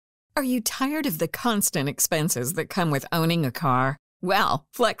Are you tired of the constant expenses that come with owning a car? Well,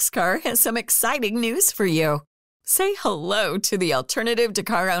 FlexCar has some exciting news for you. Say hello to the alternative to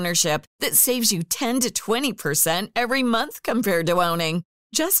car ownership that saves you 10 to 20% every month compared to owning.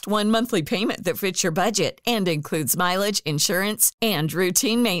 Just one monthly payment that fits your budget and includes mileage, insurance, and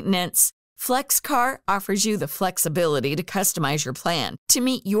routine maintenance. FlexCar offers you the flexibility to customize your plan to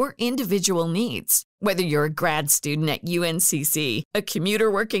meet your individual needs. Whether you're a grad student at UNCC, a commuter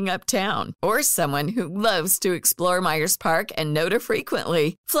working uptown, or someone who loves to explore Myers Park and NOTA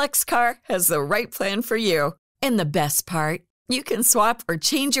frequently, FlexCar has the right plan for you. And the best part, you can swap or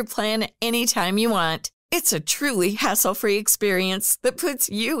change your plan anytime you want. It's a truly hassle-free experience that puts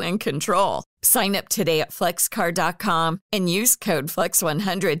you in control. Sign up today at flexcar.com and use code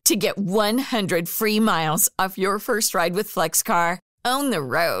FLEX100 to get 100 free miles off your first ride with FlexCar. Own the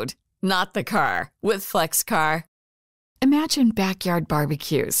road, not the car, with FlexCar. Imagine backyard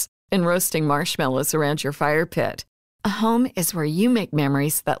barbecues and roasting marshmallows around your fire pit. A home is where you make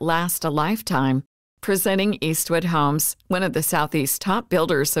memories that last a lifetime. Presenting Eastwood Homes, one of the Southeast's top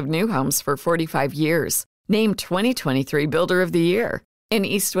builders of new homes for 45 years. Named 2023 Builder of the Year. And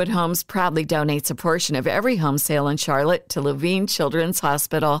Eastwood Homes proudly donates a portion of every home sale in Charlotte to Levine Children's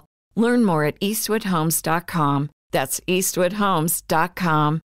Hospital. Learn more at eastwoodhomes.com. That's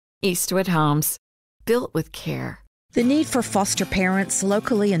eastwoodhomes.com. Eastwood Homes, built with care. The need for foster parents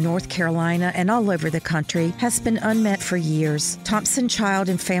locally in North Carolina and all over the country has been unmet for years. Thompson Child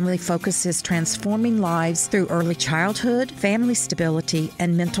and Family focuses transforming lives through early childhood, family stability,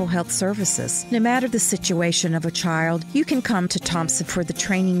 and mental health services. No matter the situation of a child, you can come to Thompson for the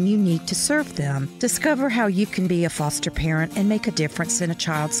training you need to serve them. Discover how you can be a foster parent and make a difference in a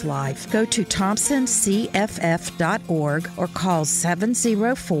child's life. Go to thompsoncff.org or call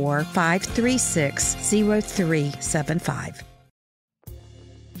 704-536-0375.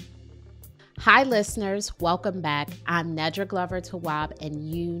 Hi, listeners. Welcome back. I'm Nedra Glover-Tawwab, and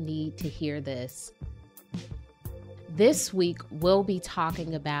you need to hear this. This week, we'll be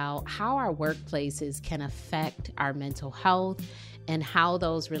talking about how our workplaces can affect our mental health and how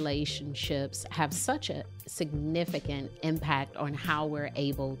those relationships have such a significant impact on how we're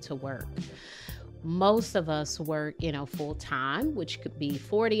able to work. Most of us work, full time, which could be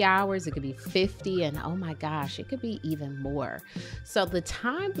 40 hours, it could be 50, and oh my gosh, it could be even more. So the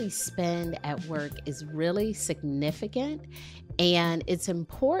time we spend at work is really significant, and it's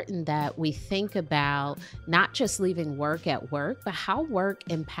important that we think about not just leaving work at work, but how work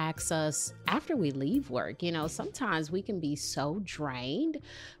impacts us after we leave work. Sometimes we can be so drained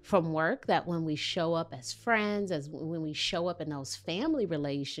from work that when we show up as friends, when we show up in those family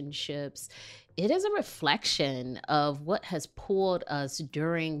relationships, it is a reflection of what has pulled us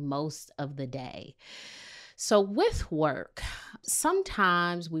during most of the day. So with work,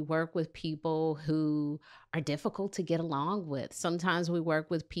 sometimes we work with people who are difficult to get along with. Sometimes we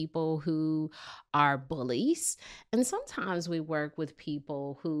work with people who are bullies, and sometimes we work with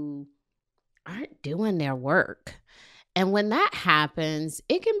people who aren't doing their work. And when that happens,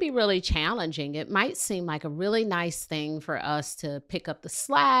 it can be really challenging. It might seem like a really nice thing for us to pick up the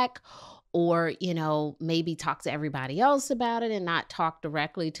slack or, maybe talk to everybody else about it and not talk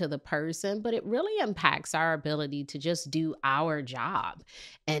directly to the person. But it really impacts our ability to just do our job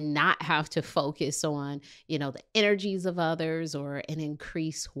and not have to focus on, the energies of others or an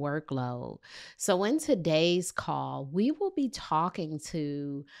increased workload. So in today's call, we will be talking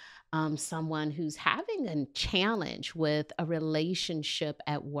to someone who's having a challenge with a relationship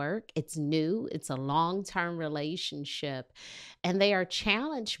at work. It's new, it's a long-term relationship, and they are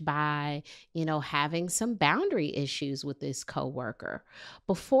challenged by, having some boundary issues with this coworker.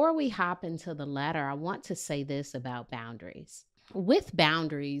 Before we hop into the letter, I want to say this about boundaries. With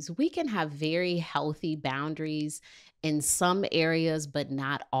boundaries, we can have very healthy boundaries in some areas, but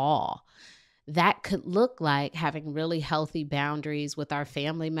not all. That could look like having really healthy boundaries with our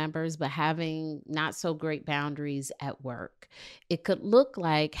family members, but having not so great boundaries at work. It could look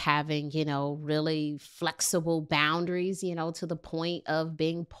like having, really flexible boundaries, to the point of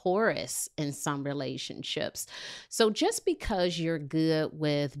being porous in some relationships. So just because you're good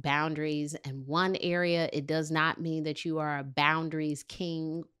with boundaries in one area, it does not mean that you are a boundaries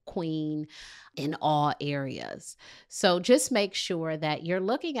king, queen in all areas. So just make sure that you're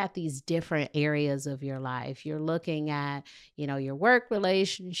looking at these different areas of your life. You're looking at, your work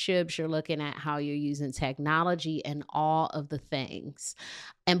relationships. You're looking at how you're using technology and all of the things.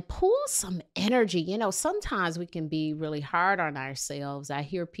 and pull some energy. Sometimes we can be really hard on ourselves. I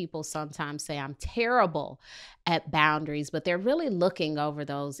hear people sometimes say, I'm terrible at boundaries, but they're really looking over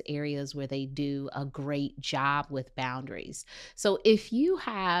those areas where they do a great job with boundaries. So if you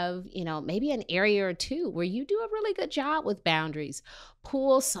have, maybe an area or two where you do a really good job with boundaries,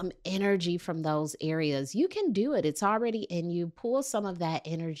 pull some energy from those areas. You can do it. It's already in you. Pull some of that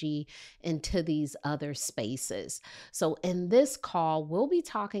energy into these other spaces. So, in this call, we'll be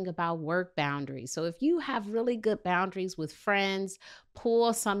talking about work boundaries. So, if you have really good boundaries with friends,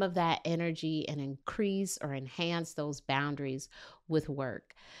 pull some of that energy and increase or enhance those boundaries with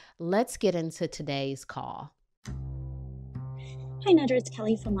work. Let's get into today's call. Hi, Nedra. It's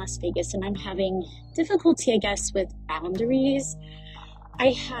Kelly from Las Vegas, and I'm having difficulty, I guess, with boundaries.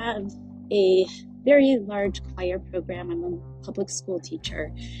 I have a very large choir program. I'm a public school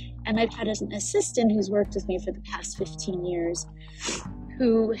teacher, and I've had an assistant who's worked with me for the past 15 years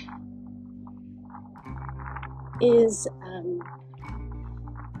who is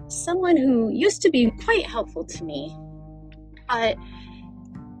someone who used to be quite helpful to me, but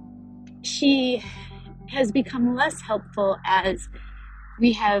she has become less helpful as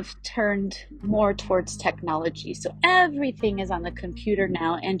we have turned more towards technology. So everything is on the computer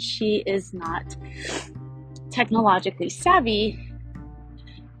now, and she is not technologically savvy.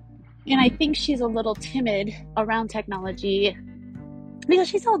 And I think she's a little timid around technology because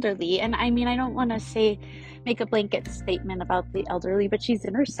she's elderly. And I mean, I don't want to make a blanket statement about the elderly, but she's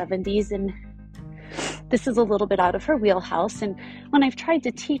in her 70s, and this is a little bit out of her wheelhouse. And when I've tried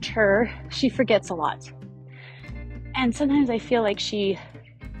to teach her, she forgets a lot. And sometimes I feel like she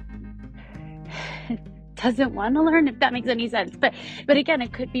doesn't want to learn, if that makes any sense. But again,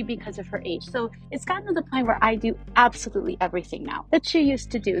 it could be because of her age. So it's gotten to the point where I do absolutely everything now that she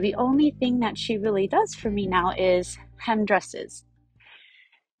used to do. The only thing that she really does for me now is hem dresses.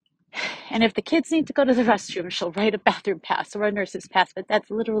 And if the kids need to go to the restroom, she'll write a bathroom pass or a nurse's pass. But that's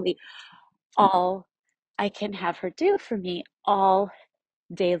literally all I can have her do for me all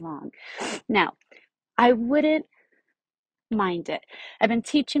day long. Now, I wouldn't mind it. I've been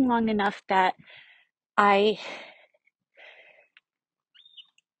teaching long enough that I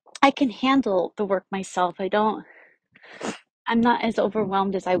can handle the work myself. I'm not as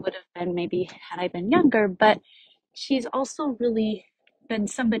overwhelmed as I would have been maybe had I been younger, but she's also really been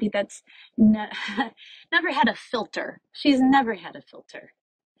somebody that's never had a filter. She's never had a filter.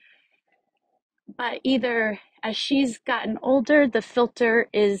 But either as she's gotten older, the filter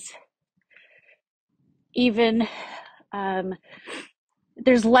is even,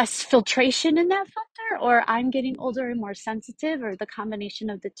 there's less filtration in that filter, or I'm getting older and more sensitive, or the combination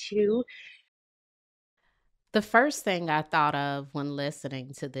of the two. The first thing I thought of when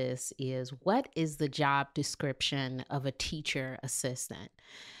listening to this is, what is the job description of a teacher assistant?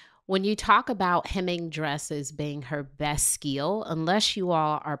 When you talk about hemming dresses being her best skill, unless you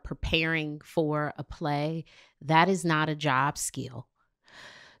all are preparing for a play, that is not a job skill.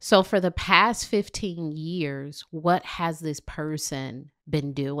 So for the past 15 years, what has this person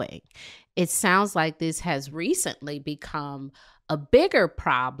been doing? It sounds like this has recently become a bigger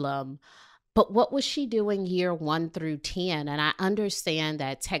problem. But what was she doing year 1 through 10? And I understand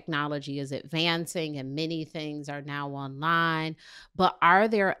that technology is advancing and many things are now online, but are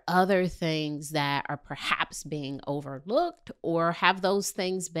there other things that are perhaps being overlooked, or have those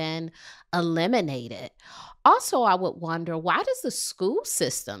things been eliminated? Also, I would wonder, why does the school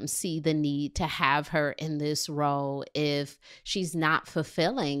system see the need to have her in this role if she's not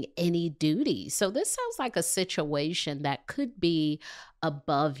fulfilling any duties? So this sounds like a situation that could be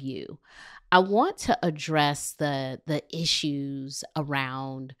above you. I want to address the issues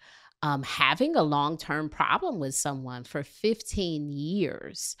around having a long-term problem with someone for 15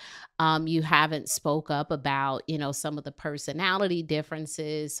 years. You haven't spoke up about, some of the personality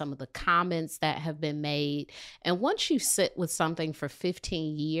differences, some of the comments that have been made. And once you sit with something for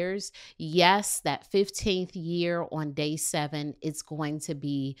 15 years, yes, that 15th year on day 7, it's going to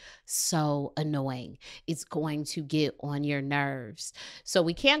be so annoying. It's going to get on your nerves. So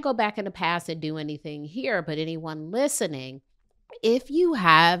we can't go back in the past and do anything here, but anyone listening, if you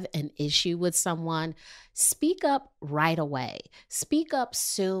have an issue with someone, speak up right away. Speak up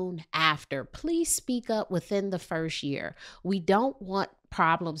soon after. Please speak up within the first year. We don't want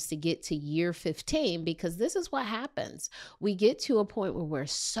problems to get to year 15, because this is what happens. We get to a point where we're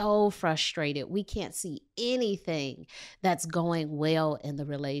so frustrated. We can't see anything that's going well in the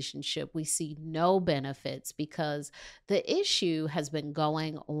relationship. We see no benefits because the issue has been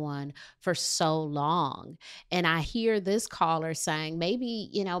going on for so long. And I hear this caller saying, maybe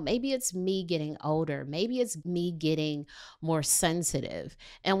it's me getting older. Maybe maybe it's me getting more sensitive.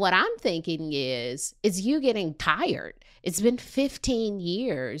 And what I'm thinking is you getting tired. It's been 15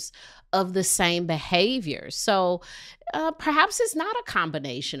 years of the same behavior. So perhaps it's not a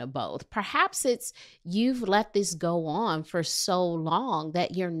combination of both. Perhaps it's you've let this go on for so long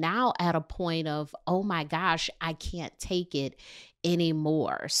that you're now at a point of, oh my gosh, I can't take it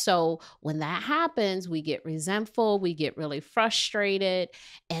anymore. So when that happens, we get resentful, we get really frustrated,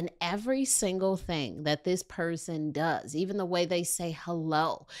 and every single thing that this person does, even the way they say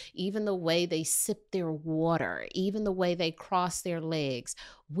hello, even the way they sip their water, even the way they cross their legs,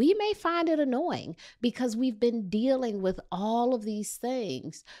 we may find it annoying because we've been dealing with all of these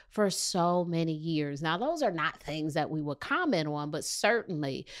things for so many years. Now, those are not things that we would comment on, but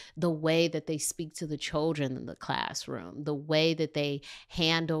certainly the way that they speak to the children in the classroom, the way that they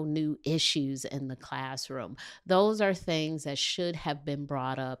handle new issues in the classroom, those are things that should have been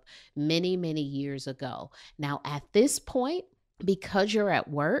brought up many, many years ago. Now, at this point, because you're at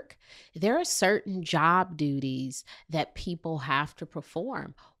work, there are certain job duties that people have to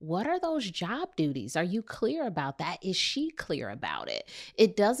perform. What are those job duties? Are you clear about that? Is she clear about it?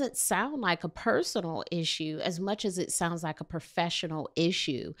 It doesn't sound like a personal issue as much as it sounds like a professional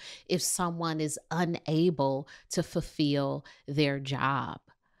issue if someone is unable to fulfill their job.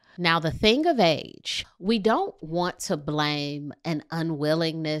 Now, the thing of age, we don't want to blame an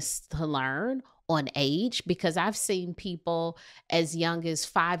unwillingness to learn on age, because I've seen people as young as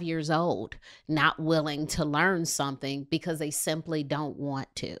 5 years old not willing to learn something because they simply don't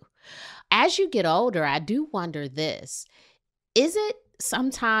want to. As you get older, I do wonder this. Is it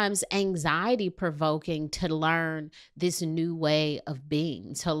sometimes anxiety provoking to learn this new way of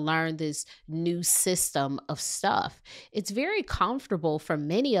being, to learn this new system of stuff? It's very comfortable for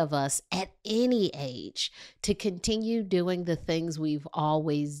many of us at any age to continue doing the things we've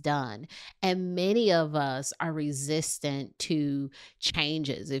always done. And many of us are resistant to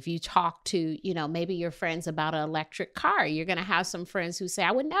changes. If you talk to, maybe your friends about an electric car, you're going to have some friends who say,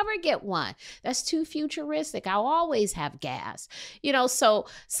 I would never get one. That's too futuristic. I'll always have gas. So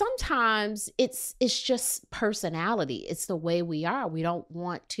sometimes it's just personality. It's the way we are. We don't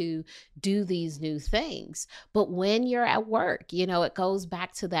want to do these new things. But when you're at work, it goes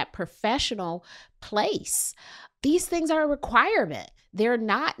back to that professional place. These things are a requirement. They're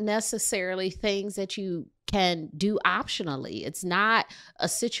not necessarily things that you can do optionally. It's not a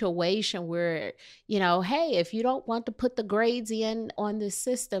situation where, hey, if you don't want to put the grades in on this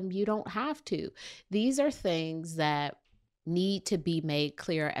system, you don't have to. These are things that need to be made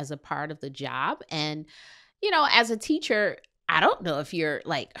clear as a part of the job. And, as a teacher, I don't know if you're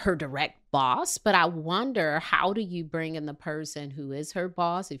like her direct boss, but I wonder, how do you bring in the person who is her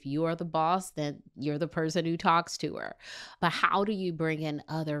boss? If you are the boss, then you're the person who talks to her. But how do you bring in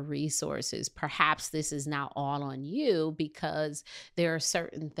other resources? Perhaps this is not all on you because there are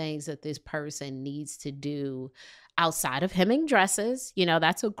certain things that this person needs to do outside of hemming dresses.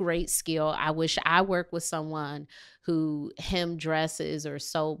 That's a great skill. I wish I worked with someone who hem dresses or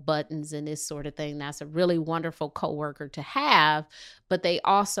sew buttons and this sort of thing. That's a really wonderful coworker to have, but they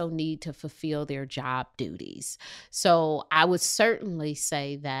also need to fulfill their job duties. So I would certainly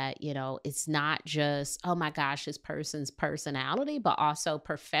say that, it's not just, oh my gosh, this person's personality, but also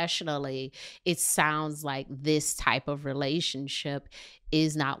professionally, it sounds like this type of relationship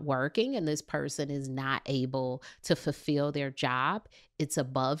is not working and this person is not able to fulfill their job. It's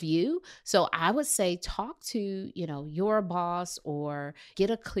above you. So I would say talk to, your boss or get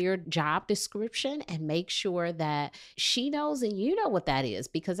a clear job description and make sure that she knows and you know what that is,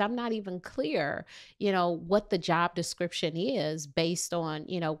 because I'm not even clear, what the job description is based on,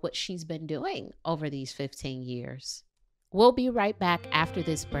 what she's been doing over these 15 years. We'll be right back after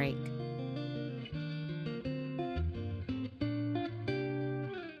this break.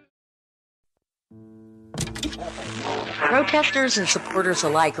 Protesters and supporters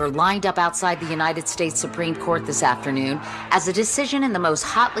alike are lined up outside the United States Supreme Court this afternoon as a decision in the most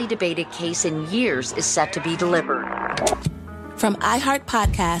hotly debated case in years is set to be delivered. From iHeart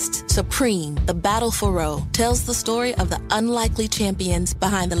Podcasts, Supreme, The Battle for Roe tells the story of the unlikely champions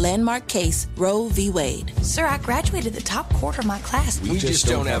behind the landmark case Roe v. Wade. Sir, I graduated the top quarter of my class. We just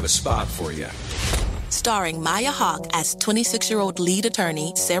don't have a spot for you. Starring Maya Hawke as 26-year-old lead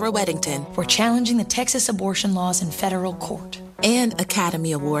attorney Sarah Weddington. We're challenging the Texas abortion laws in federal court. And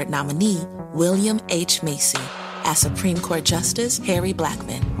Academy Award nominee William H. Macy as Supreme Court Justice Harry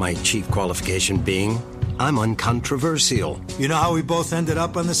Blackmun. My chief qualification being I'm uncontroversial. You know how we both ended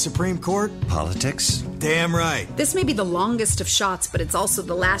up on the Supreme Court? Politics? Damn right. This may be the longest of shots, but it's also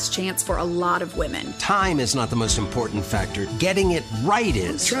the last chance for a lot of women. Time is not the most important factor. Getting it right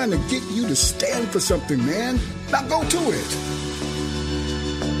is. I'm trying to get you to stand for something, man. Now go to it.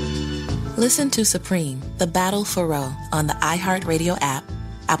 Listen to Supreme, The Battle for Roe on the iHeartRadio app,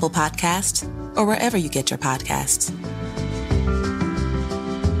 Apple Podcasts, or wherever you get your podcasts.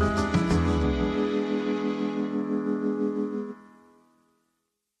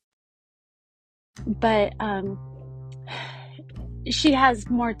 But she has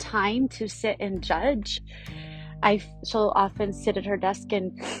more time to sit and judge. She'll often sit at her desk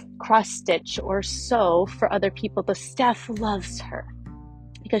and cross stitch or sew for other people. The staff loves her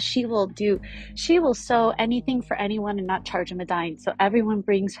because she will sew anything for anyone and not charge them a dime. So everyone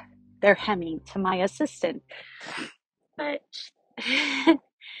brings their hemming to my assistant. But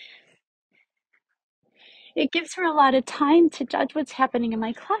it gives her a lot of time to judge what's happening in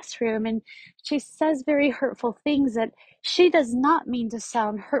my classroom. And she says very hurtful things that she does not mean to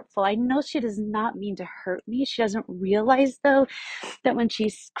sound hurtful. I know she does not mean to hurt me. She doesn't realize, though, that when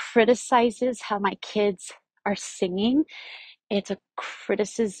she criticizes how my kids are singing, it's a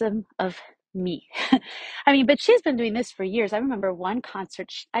criticism of me. I mean, but she's been doing this for years. I remember one concert,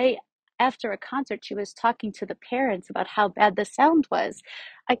 after a concert, she was talking to the parents about how bad the sound was.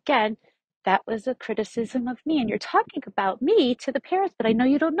 Again, that was a criticism of me. And you're talking about me to the parents, but I know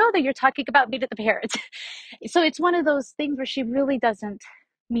you don't know that you're talking about me to the parents. So it's one of those things where she really doesn't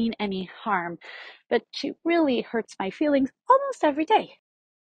mean any harm, but she really hurts my feelings almost every day.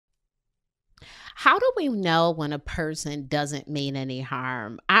 How do we know when a person doesn't mean any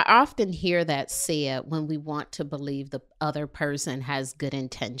harm? I often hear that said when we want to believe the other person has good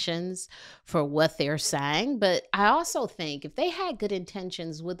intentions for what they're saying. But I also think if they had good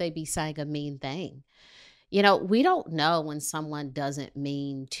intentions, would they be saying a mean thing? You know, we don't know when someone doesn't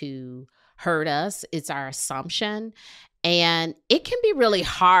mean to hurt us. It's our assumption. And it can be really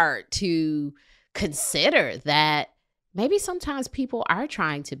hard to consider that maybe sometimes people are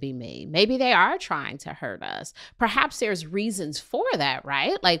trying to be mean. Maybe they are trying to hurt us. Perhaps there's reasons for that,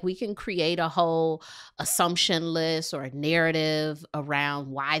 right? Like we can create a whole assumption list or a narrative around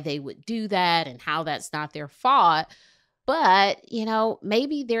why they would do that and how that's not their fault. But, you know,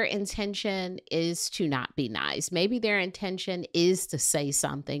 maybe their intention is to not be nice. Maybe their intention is to say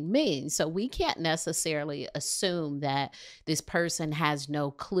something mean. So we can't necessarily assume that this person has no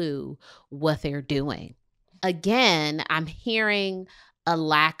clue what they're doing. Again, I'm hearing a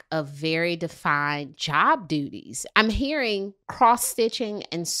lack of very defined job duties. I'm hearing cross-stitching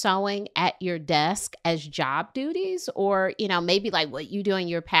and sewing at your desk as job duties, or, you know, maybe like what you do in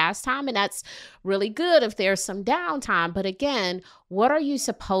your pastime. And that's really good if there's some downtime. But again, what are you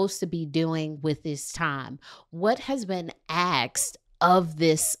supposed to be doing with this time? What has been asked of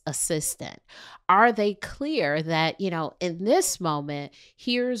this assistant? Are they clear that, you know, in this moment,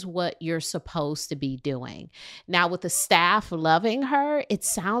 here's what you're supposed to be doing? Now, with the staff loving her, it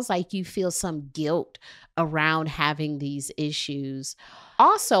sounds like you feel some guilt around having these issues.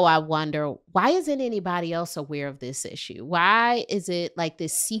 Also, I wonder, why isn't anybody else aware of this issue? Why is it like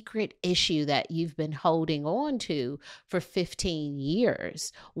this secret issue that you've been holding on to for 15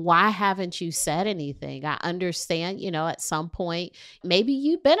 years? Why haven't you said anything? I understand, you know, at some point, maybe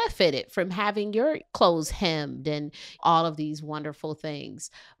you benefited from having your clothes hemmed and all of these wonderful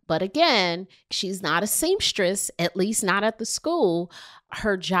things. But again, she's not a seamstress, at least not at the school.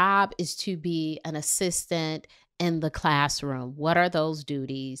 Her job is to be an assistant in the classroom. What are those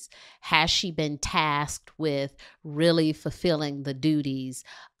duties? Has she been tasked with really fulfilling the duties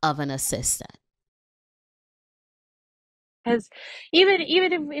of an assistant? Because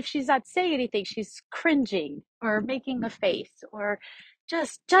even if she's not saying anything, she's cringing or making a face or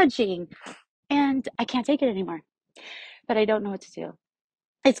just judging. And I can't take it anymore. But I don't know what to do.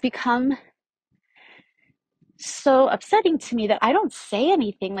 It's become so upsetting to me that I don't say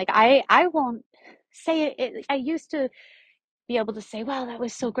anything. Like I won't say it. I used to be able to say, wow, that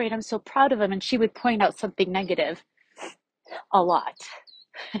was so great. I'm so proud of him. And she would point out something negative a lot.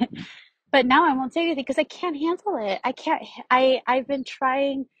 But now I won't say anything because I can't handle it. I've been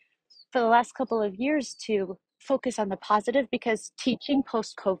trying for the last couple of years to focus on the positive because teaching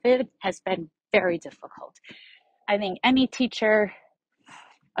post-COVID has been very difficult. I think any teacher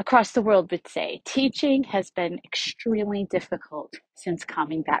across the world would say teaching has been extremely difficult since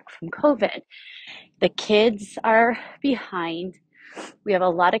coming back from COVID. The kids are behind. We have a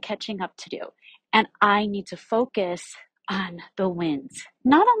lot of catching up to do. And I need to focus on the wins,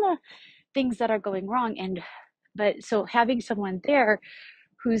 not on the things that are going wrong. But so having someone there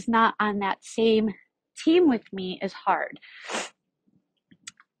who's not on that same team with me is hard.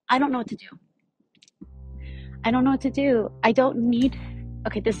 I don't know what to do. I don't know what to do. I don't need,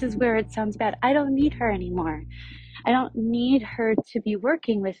 okay, this is where it sounds bad. I don't need her anymore. I don't need her to be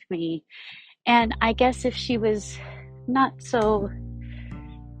working with me. And I guess if she was not so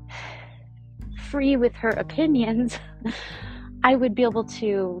free with her opinions, I would be able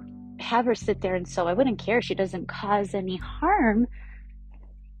to have her sit there and sew. I wouldn't care if she doesn't cause any harm.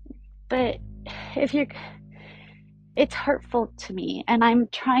 But it's hurtful to me, and I'm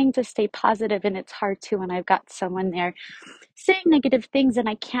trying to stay positive, and it's hard to when I've got someone there saying negative things, and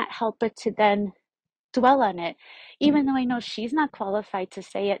I can't help but to then dwell on it, even though I know she's not qualified to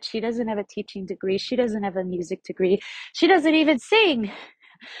say it. She doesn't have a teaching degree. She doesn't have a music degree. She doesn't even sing,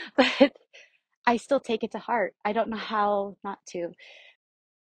 but I still take it to heart. I don't know how not to.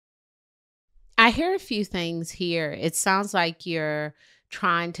 I hear a few things here. It sounds like you're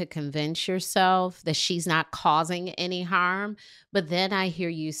trying to convince yourself that she's not causing any harm. But then I hear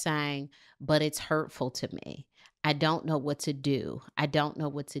you saying, but it's hurtful to me. I don't know what to do. I don't know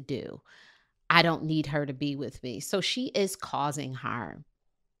what to do. I don't need her to be with me. So she is causing harm.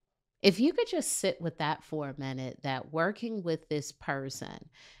 If you could just sit with that for a minute, that working with this person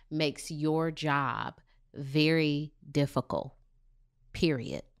makes your job very difficult,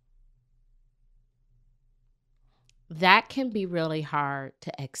 period. That can be really hard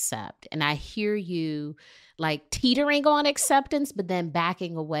to accept. And I hear you like teetering on acceptance, but then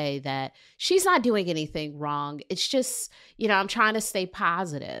backing away that she's not doing anything wrong. It's just, I'm trying to stay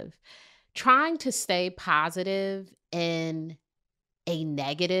positive. Trying to stay positive in a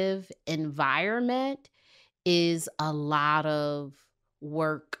negative environment is a lot of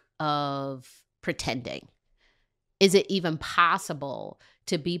work of pretending. Is it even possible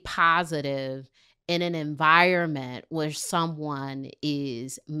to be positive in an environment where someone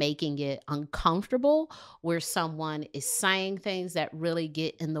is making it uncomfortable, where someone is saying things that really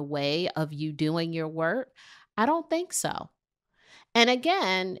get in the way of you doing your work? I don't think so. And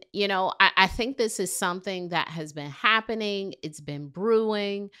again, I think this is something that has been happening. It's been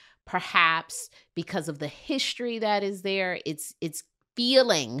brewing, perhaps because of the history that is there. It's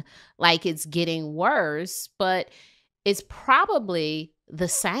feeling like it's getting worse, but it's probably the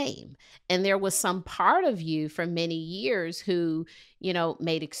same. And there was some part of you for many years who,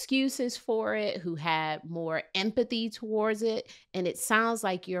 made excuses for it, who had more empathy towards it. And it sounds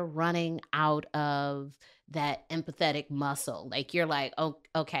like you're running out of that empathetic muscle. Like you're like, oh,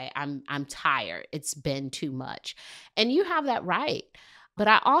 okay, I'm tired. It's been too much. And you have that right. But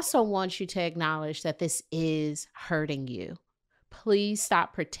I also want you to acknowledge that this is hurting you. Please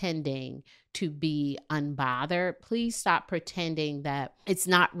stop pretending to be unbothered. Please stop pretending that it's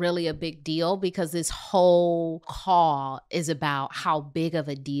not really a big deal, because this whole call is about how big of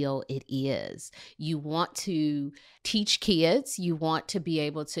a deal it is. You want to teach kids. You want to be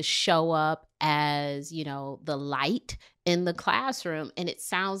able to show up as, the light in the classroom. And it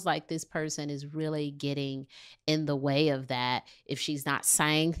sounds like this person is really getting in the way of that. If she's not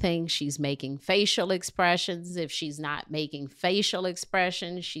saying things, she's making facial expressions. If she's not making facial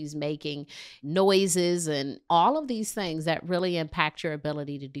expressions, she's making noises and all of these things that really impact your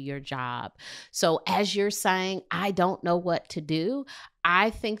ability to do your job. So as you're saying, I don't know what to do,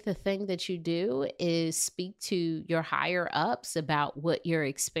 I think the thing that you do is speak to your higher ups about what you're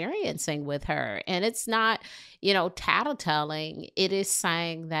experiencing with her. And it's not, tattletelling. It is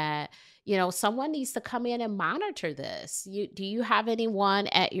saying that, someone needs to come in and monitor this. Do you have anyone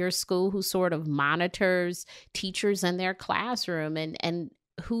at your school who sort of monitors teachers in their classroom and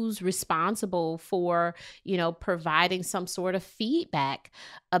who's responsible for, providing some sort of feedback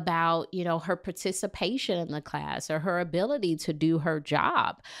about, her participation in the class or her ability to do her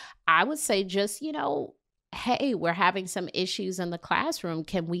job? I would say just, hey, we're having some issues in the classroom.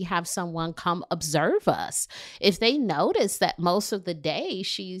 Can we have someone come observe us? If they notice that most of the day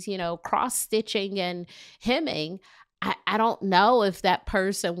she's, cross-stitching and hemming, I don't know if that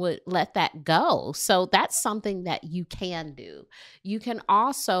person would let that go. So that's something that you can do. You can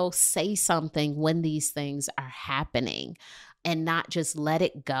also say something when these things are happening and not just let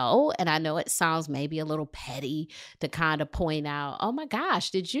it go. And I know it sounds maybe a little petty to kind of point out, oh my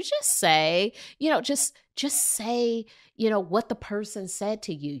gosh, did you just say, just say, what the person said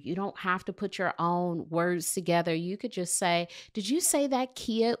to you. You don't have to put your own words together. You could just say, did you say that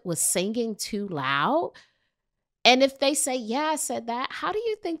kid was singing too loud? And if they say, yeah, I said that, how do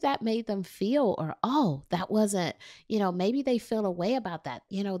you think that made them feel? Or, oh, that wasn't, maybe they feel a way about that.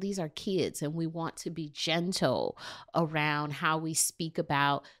 These are kids and we want to be gentle around how we speak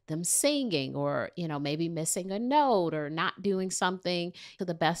about them singing or, maybe missing a note or not doing something to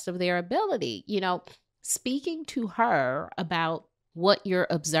the best of their ability. Speaking to her about what you're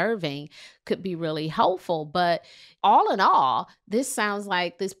observing could be really helpful. But all in all, this sounds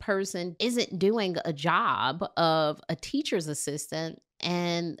like this person isn't doing a job of a teacher's assistant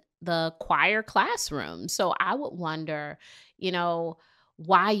in the choir classroom. So I would wonder,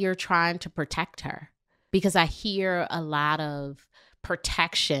 why you're trying to protect her. Because I hear a lot of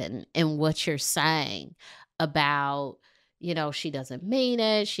protection in what you're saying about she doesn't mean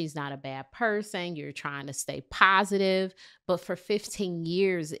it. She's not a bad person. You're trying to stay positive. But for 15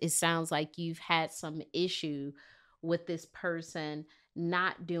 years, it sounds like you've had some issue with this person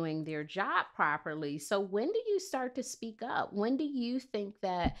not doing their job properly. So when do you start to speak up? When do you think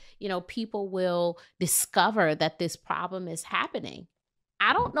that, people will discover that this problem is happening?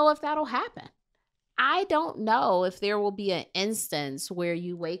 I don't know if that'll happen. I don't know if there will be an instance where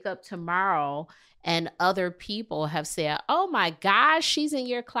you wake up tomorrow and other people have said, oh my gosh, she's in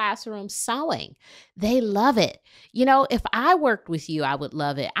your classroom sewing. They love it. If I worked with you, I would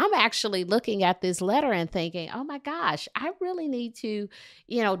love it. I'm actually looking at this letter and thinking, oh my gosh, I really need to,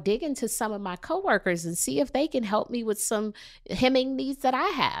 dig into some of my coworkers and see if they can help me with some hemming needs that I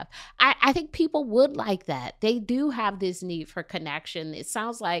have. I think people would like that. They do have this need for connection. It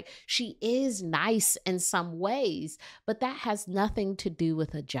sounds like she is nice in some ways, but that has nothing to do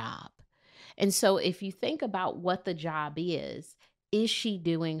with a job. And so if you think about what the job is she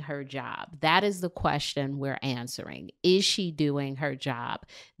doing her job? That is the question we're answering. Is she doing her job?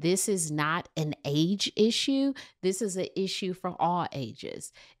 This is not an age issue. This is an issue for all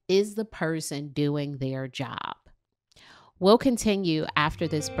ages. Is the person doing their job? We'll continue after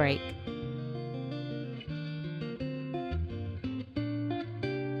this break.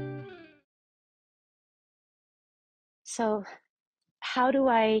 So how do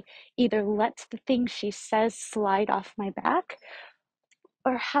I either let the things she says slide off my back,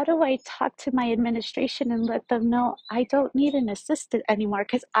 or how do I talk to my administration and let them know I don't need an assistant anymore,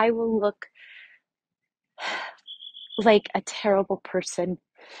 because I will look like a terrible person,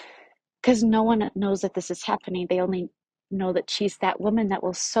 because no one knows that this is happening. They only know that she's that woman that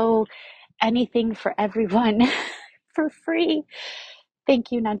will sew anything for everyone for free.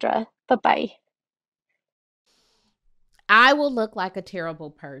 Thank you, Nedra. Bye-bye. I will look like a terrible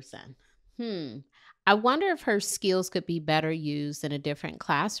person. I wonder if her skills could be better used in a different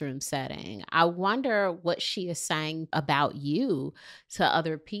classroom setting. I wonder what she is saying about you to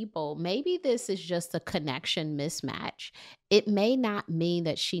other people. Maybe this is just a connection mismatch. It may not mean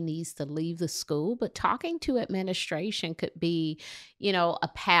that she needs to leave the school, but talking to administration could be, a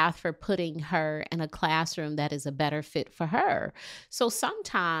path for putting her in a classroom that is a better fit for her. So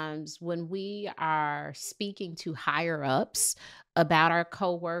sometimes when we are speaking to higher ups about our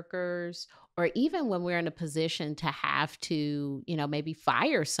coworkers, or even when we're in a position to have to, maybe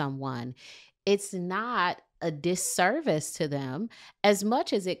fire someone, it's not a disservice to them as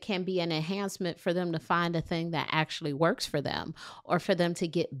much as it can be an enhancement for them to find a thing that actually works for them, or for them to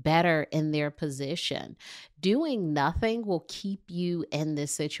get better in their position. Doing nothing will keep you in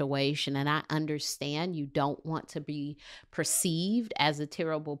this situation. And I understand you don't want to be perceived as a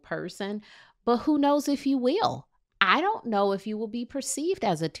terrible person, but who knows if you will? I don't know if you will be perceived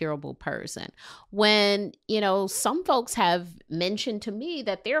as a terrible person. When, some folks have mentioned to me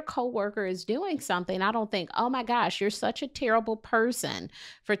that their coworker is doing something, I don't think, oh my gosh, you're such a terrible person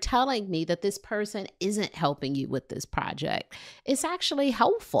for telling me that this person isn't helping you with this project. It's actually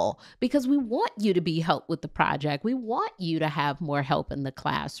helpful because we want you to be helped with the project. We want you to have more help in the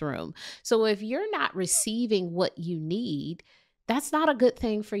classroom. So if you're not receiving what you need, that's not a good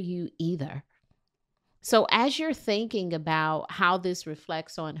thing for you either. So as you're thinking about how this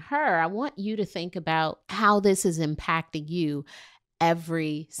reflects on her, I want you to think about how this is impacting you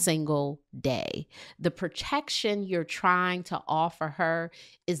every single day. The protection you're trying to offer her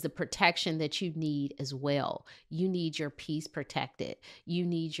is the protection that you need as well. You need your peace protected. You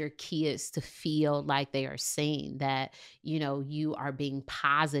need your kids to feel like they are seen, that, you are being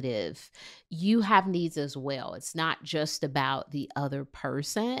positive. You have needs as well. It's not just about the other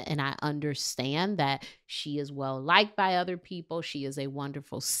person. And I understand that she is well liked by other people. She is a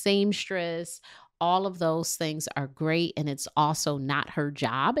wonderful seamstress. All of those things are great, and it's also not her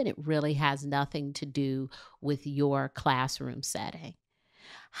job, and it really has nothing to do with your classroom setting.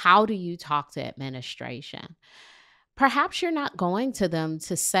 How do you talk to administration? Perhaps you're not going to them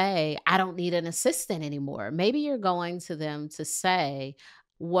to say, I don't need an assistant anymore. Maybe you're going to them to say,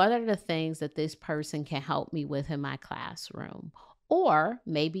 what are the things that this person can help me with in my classroom? Or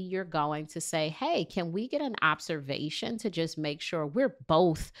maybe you're going to say, hey, can we get an observation to just make sure we're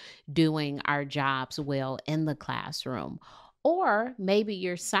both doing our jobs well in the classroom? Or maybe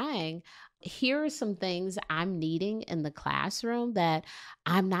you're saying, Here are some things I'm needing in the classroom that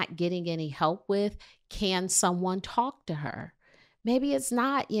I'm not getting any help with. Can someone talk to her? Maybe it's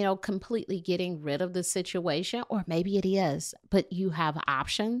not, completely getting rid of the situation, or maybe it is, but you have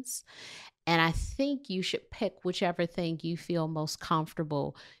options. And I think you should pick whichever thing you feel most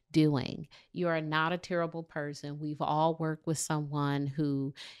comfortable doing. You are not a terrible person. We've all worked with someone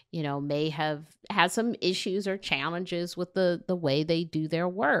who, may have had some issues or challenges with the way they do their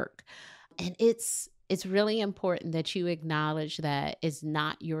work. And it's really important that you acknowledge that it's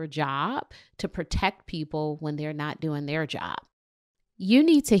not your job to protect people when they're not doing their job. You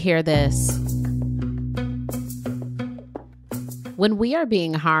need to hear this. When we are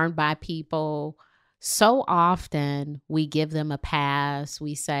being harmed by people, so often we give them a pass.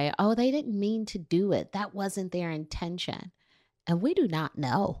 We say, oh, they didn't mean to do it. That wasn't their intention. And we do not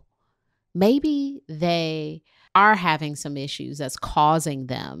know. Maybe they are having some issues that's causing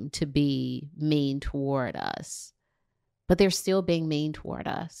them to be mean toward us, but they're still being mean toward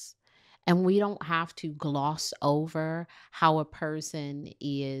us. And we don't have to gloss over how a person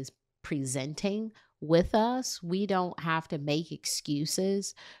is presenting with us. We don't have to make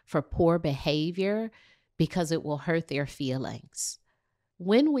excuses for poor behavior because it will hurt their feelings.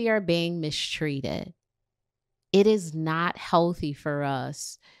 When we are being mistreated, it is not healthy for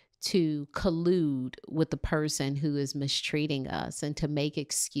us to collude with the person who is mistreating us and to make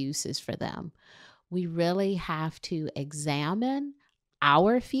excuses for them. We really have to examine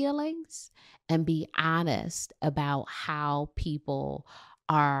our feelings and be honest about how people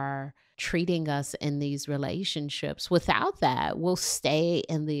are treating us in these relationships. Without that, we'll stay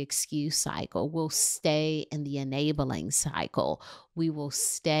in the excuse cycle. We'll stay in the enabling cycle. We will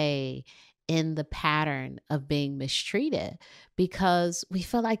stay in the pattern of being mistreated because we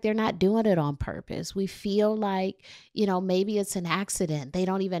feel like they're not doing it on purpose. We feel like, maybe it's an accident. They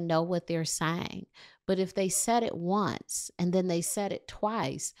don't even know what they're saying. But if they said it once and then they said it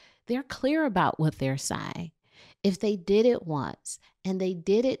twice, they're clear about what they're saying. If they did it once and they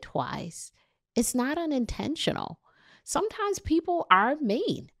did it twice, it's not unintentional. Sometimes people are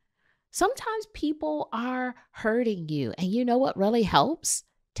mean. Sometimes people are hurting you. And you know what really helps?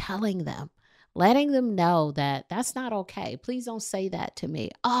 Telling them, letting them know that that's not okay. Please don't say that to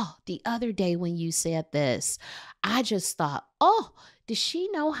me. Oh, the other day when you said this, I just thought, oh, does she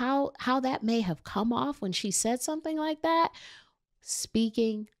know how that may have come off when she said something like that?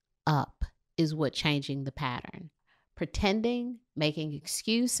 Speaking up is what changing the pattern. Pretending, making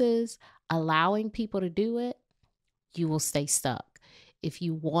excuses, allowing people to do it, you will stay stuck. If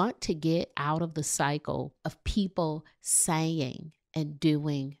you want to get out of the cycle of people saying and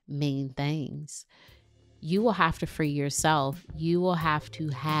doing mean things, you will have to free yourself. You will have to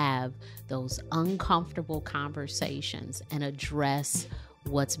have those uncomfortable conversations and address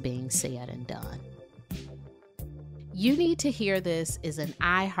what's being said and done. You Need to Hear This is an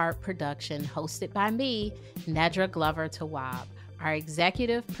iHeart production hosted by me, Nedra Glover-Tawwab. Our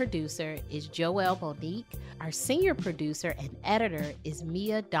executive producer is Joelle Monique. Our senior producer and editor is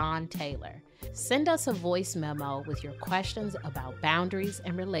Mia Dawn Taylor. Send us a voice memo with your questions about boundaries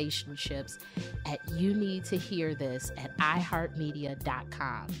and relationships at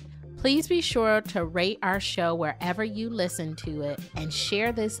youneedtohearthis@iheartmedia.com. Please be sure to rate our show wherever you listen to it and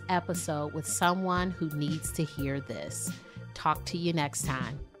share this episode with someone who needs to hear this. Talk to you next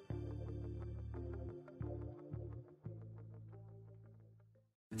time.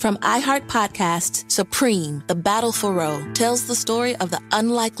 From iHeart Podcasts, Supreme, The Battle for Roe, tells the story of the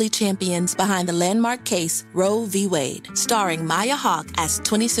unlikely champions behind the landmark case Roe v. Wade. Starring Maya Hawke as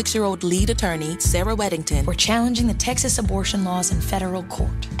 26-year-old lead attorney Sarah Weddington. We're challenging the Texas abortion laws in federal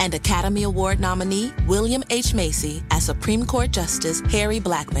court. And Academy Award nominee William H. Macy as Supreme Court Justice Harry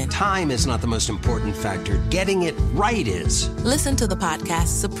Blackmun. Time is not the most important factor. Getting it right is. Listen to the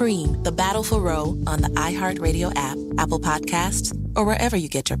podcast Supreme, The Battle for Roe on the iHeartRadio app, Apple Podcasts, or wherever you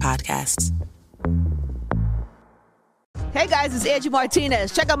get your podcasts. Hey guys, it's Angie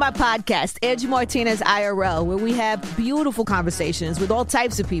Martinez. Check out my podcast, Angie Martinez IRL, where we have beautiful conversations with all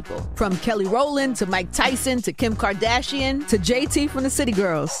types of people. From Kelly Rowland to Mike Tyson to Kim Kardashian to JT from the City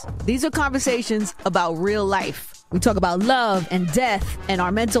Girls. These are conversations about real life. We talk about love and death and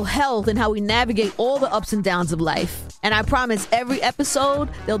our mental health and how we navigate all the ups and downs of life. And I promise every episode,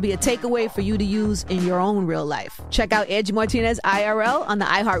 there'll be a takeaway for you to use in your own real life. Check out Angie Martinez IRL on the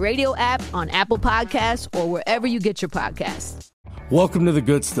iHeartRadio app, on Apple Podcasts, or wherever you get your podcasts. Welcome to The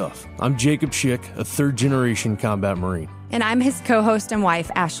Good Stuff. I'm Jacob Schick, a third-generation combat Marine. And I'm his co-host and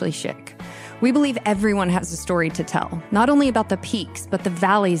wife, Ashley Schick. We believe everyone has a story to tell, not only about the peaks, but the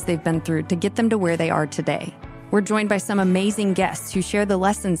valleys they've been through to get them to where they are today. We're joined by some amazing guests who share the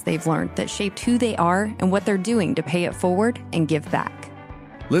lessons they've learned that shaped who they are and what they're doing to pay it forward and give back.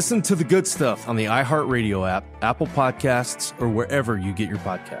 Listen to The Good Stuff on the iHeartRadio app, Apple Podcasts, or wherever you get your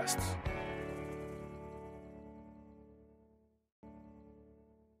podcasts.